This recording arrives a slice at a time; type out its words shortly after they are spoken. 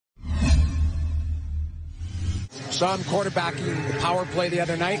Saw him quarterbacking the power play the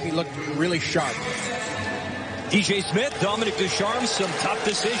other night, and he looked really sharp. DJ Smith, Dominic Ducharme, some tough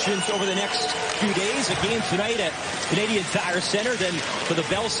decisions over the next few days. A game tonight at Canadian Tire Center, then for the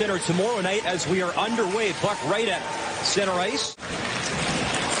Bell Center tomorrow night as we are underway. Puck right at center ice.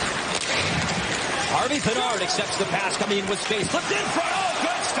 Harvey Pinard accepts the pass coming in with space. Flipped in front. Oh,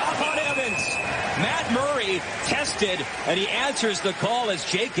 good stop on Evans. Matt Murray tested, and he answers the call as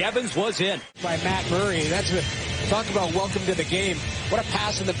Jake Evans was in. By Matt Murray. Talk about welcome to the game. What a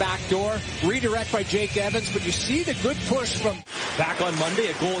pass in the back door. Redirect by Jake Evans, but you see the good push from... Back on Monday,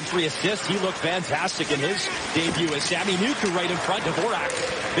 a goal and 3 assists. He looked fantastic in his debut as Sammy Niku right in front. Dvorak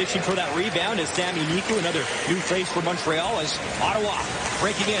fishing for that rebound as Sammy Niku, another new face for Montreal, as Ottawa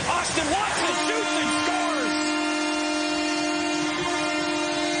breaking in. Austin Watson shoots and scores!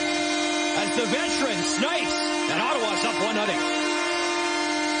 As the veteran snipes, and Ottawa's up 1-0.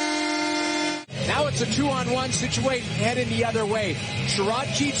 Now it's a 2-on-1 situation, heading the other way.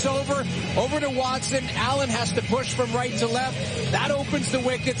 Sherrod cheats over to Watson. Allen has to push from right to left. That opens the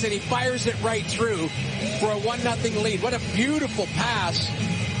wickets, and he fires it right through for a 1-0 lead. What a beautiful pass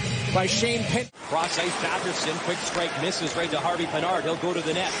by Shane Pitt. Cross ice Patterson, quick strike misses right to Harvey Pinard. He'll go to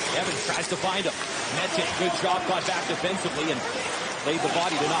the net. Evans tries to find him. Metic, good job, got back defensively and laid the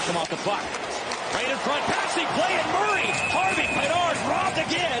body to knock him off the puck. Right in front, passing play, and Murray. Harvey Pinard robbed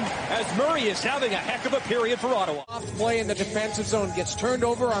again as Murray is having a heck of a period for Ottawa. Off play in the defensive zone, gets turned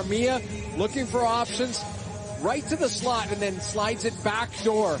over. Armia looking for options, right to the slot, and then slides it back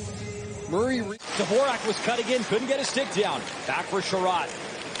door. Murray. Dvorak was cutting in, couldn't get a stick down. Back for Sherrod.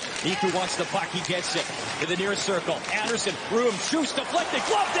 Niku wants the puck, he gets it to the near circle. Anderson, room, shoots, deflected,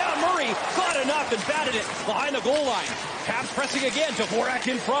 glove down. Murray caught enough and batted it behind the goal line. Caps pressing again, Dvorak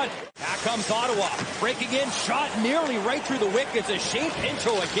in front. Back comes Ottawa, breaking in, shot nearly right through the wickets as Shane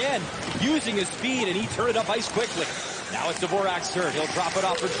Pinto again using his speed, and he turned it up ice quickly. Now it's Dvorak's turn. He'll drop it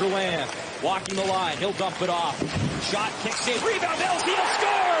off for Drouin. Walking the line, he'll dump it off. Shot, kick, save, rebound, Belzile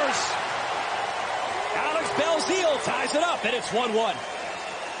scores! Alex Belzile ties it up, and it's 1-1.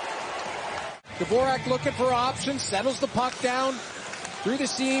 Dvorak looking for options, settles the puck down through the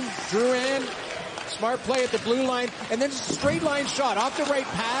seam. Drouin, smart play at the blue line, and then just a straight line shot off the right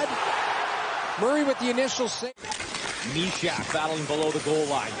pad. Murray with the initial save. Mishak battling below the goal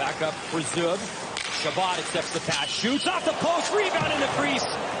line. Back up for Zub. Chabot accepts the pass, shoots off the post, rebound in the crease.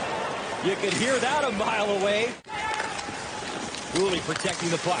 You could hear that a mile away. Cooley protecting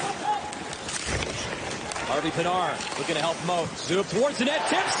the puck. Harvey Pinard looking to help him out. Zub towards the net,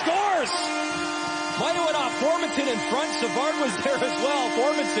 tip, scores! Might have went off Formanton in front. Savard was there as well.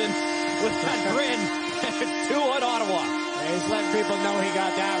 Formanton with that grin. 2-1 Ottawa. He's letting people know he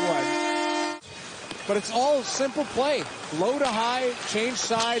got that one. But it's all simple play. Low to high, change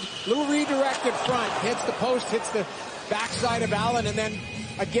side, little redirect in front. Hits the post, hits the backside of Allen, and then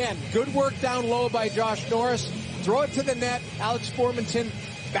again, good work down low by Josh Norris. Throw it to the net. Alex Formanton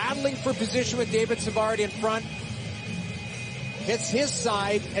battling for position with David Savard in front. Hits his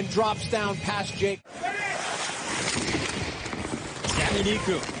side and drops down past Jake. Sammy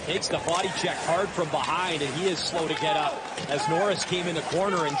Niku takes the body check hard from behind, and he is slow to get up as Norris came in the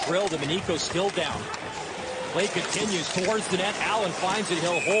corner and drilled him, and Nico's still down. Play continues towards the net. Allen finds it,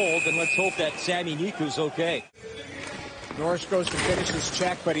 he'll hold, and let's hope that Sammy Niku's okay. Norris goes to finish his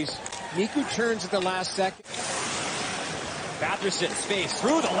check, but Niku turns at the last second. Batherson, space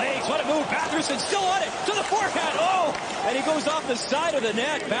through the legs. What a move. Batherson still on it to the forehand. Oh, and he goes off the side of the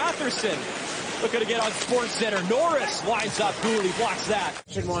net. Batherson looking to get on SportsCenter. Norris winds up. Cooley blocks that.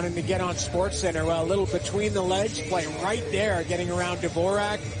 Wanting to get on SportsCenter. Well, a little between the legs play right there, getting around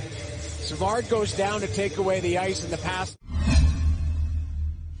Dvorak. Savard goes down to take away the ice in the pass.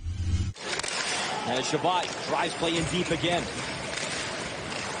 And Chabot drives play in deep again.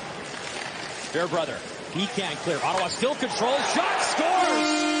 Fairbrother. He can't clear. Ottawa still controls. Shot,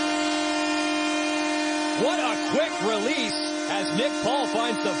 scores! What a quick release as Nick Paul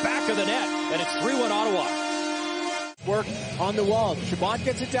finds the back of the net. And it's 3-1 Ottawa. Work on the wall. Chabot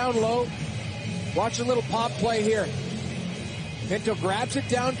gets it down low. Watch a little pop play here. Pinto grabs it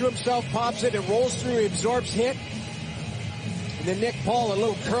down to himself, pops it, and rolls through. He absorbs hit. And then Nick Paul, a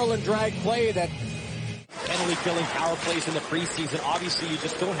little curl and drag play that... Penalty killing power plays in the preseason. Obviously, you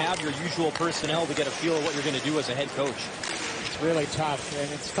just don't have your usual personnel to get a feel of what you're going to do as a head coach. It's really tough,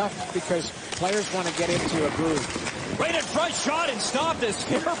 and it's tough because players want to get into a groove. Right in front, shot and stopped as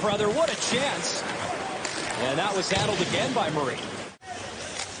Fairbrother. What a chance. And that was handled again by Murray.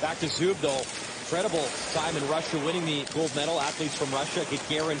 Back to Zub, though. Incredible time in Russia, winning the gold medal. Athletes from Russia,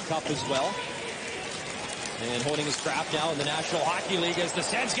 Gagarin Cup as well. And holding his craft now in the National Hockey League as the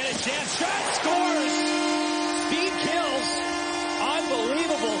Sens get a chance. Shot, scores! Speed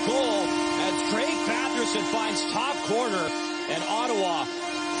Anderson finds top corner, and Ottawa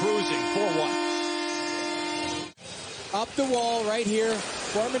cruising 4-1. Up the wall right here.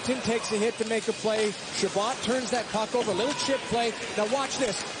 Formenton takes a hit to make a play. Chabot turns that puck over. Little chip play. Now watch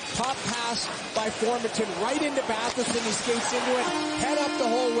this. Top pass by Formenton right into Batherson. He skates into it. Head up the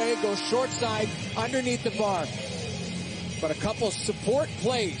whole way. Goes short side underneath the bar. But a couple support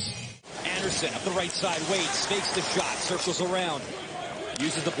plays. Anderson up the right side. Waits. Fakes the shot. Circles around.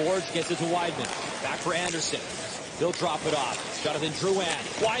 Uses the boards. Gets it to Wideman. Back for Anderson. He'll drop it off. Jonathan Drouin.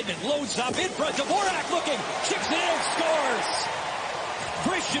 Wideman loads up in front. Dvorak looking. Kicks it in. Scores.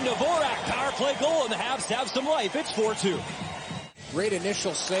 Christian Dvorak. Power play goal, and the Habs have some life. It's 4-2. Great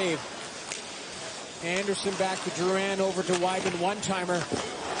initial save. Anderson back to Drouin, over to Wideman. One-timer.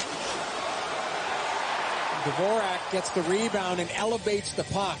 Dvorak gets the rebound and elevates the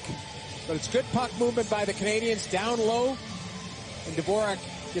puck. But it's good puck movement by the Canadiens down low. And Dvorak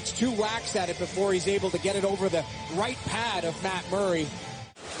gets two whacks at it before he's able to get it over the right pad of Matt Murray.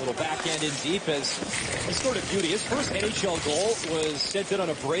 Little backhand in deep as he scored a beauty. His first NHL goal was sent in on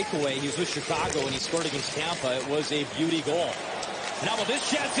a breakaway. He was with Chicago and he scored against Tampa. It was a beauty goal. Now with this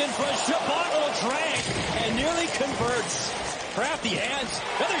chance in front, Chabot will drag and nearly converts. Crafty hands.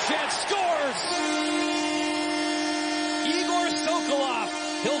 Another chance. Scores! Igor Sokolov.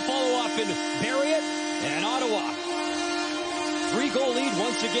 He'll follow up and bury it. And Ottawa. 3-goal lead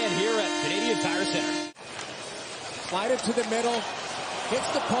once again here at Canadian Tire Center. Slide it to the middle. Hits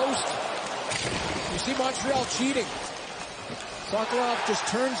the post. You see Montreal cheating. Sokolov just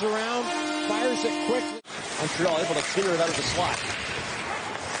turns around, fires it quickly. Montreal able to clear it out of the slot.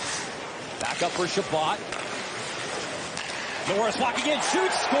 Back up for Chabot. Norris walking in,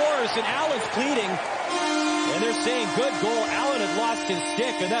 shoots, scores, and Allen's pleading. And they're saying good goal. Allen had lost his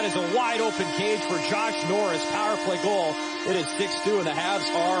stick, and that is a wide open cage for Josh Norris. Power play goal. It is 6-2, and the Habs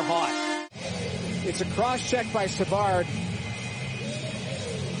are hot. It's a cross check by Savard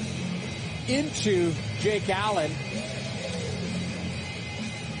into Jake Allen.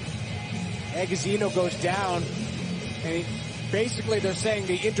 Agazino goes down, and basically they're saying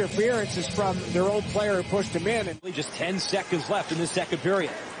the interference is from their own player who pushed him in. And just 10 seconds left in the second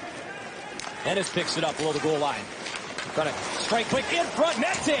period. Ennis picks it up below the goal line. Gonna strike quick in front.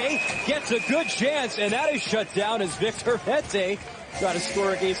 Mete gets a good chance, and that is shut down as Victor Mete got to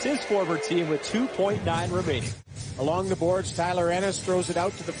score against his former team with 2.9 remaining. Along the boards, Tyler Ennis throws it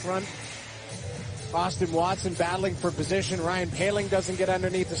out to the front. Austin Watson battling for position. Ryan Poehling doesn't get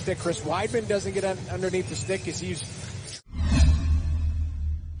underneath the stick. Chris Wideman doesn't get underneath the stick as he's...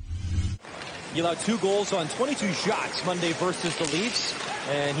 He allowed 2 goals on 22 shots Monday versus the Leafs.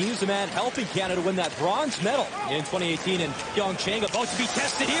 And he was the man helping Canada win that bronze medal in 2018. And Pyeongchang about to be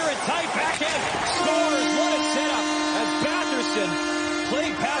tested here in tight backhand. Scores. What a setup as Batherson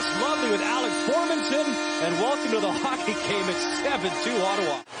playing past lovely with Alex Formenton. And welcome to the hockey game. It's 7-2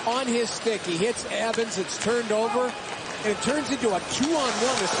 Ottawa. On his stick, he hits Evans. It's turned over. And it turns into a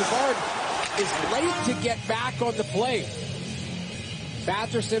 2-on-1 as Savard is late to get back on the play.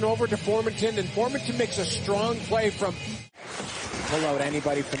 Batherson over to Formenton, and Formenton makes a strong play from... Pull out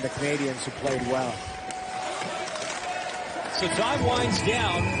anybody from the Canadiens who played well. So time winds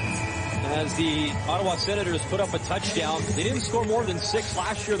down as the Ottawa Senators put up a touchdown. They didn't score more than 6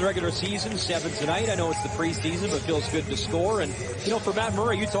 last year in the regular season, 7 tonight. I know it's the preseason, but it feels good to score. And, you know, for Matt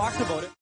Murray, you talked about it.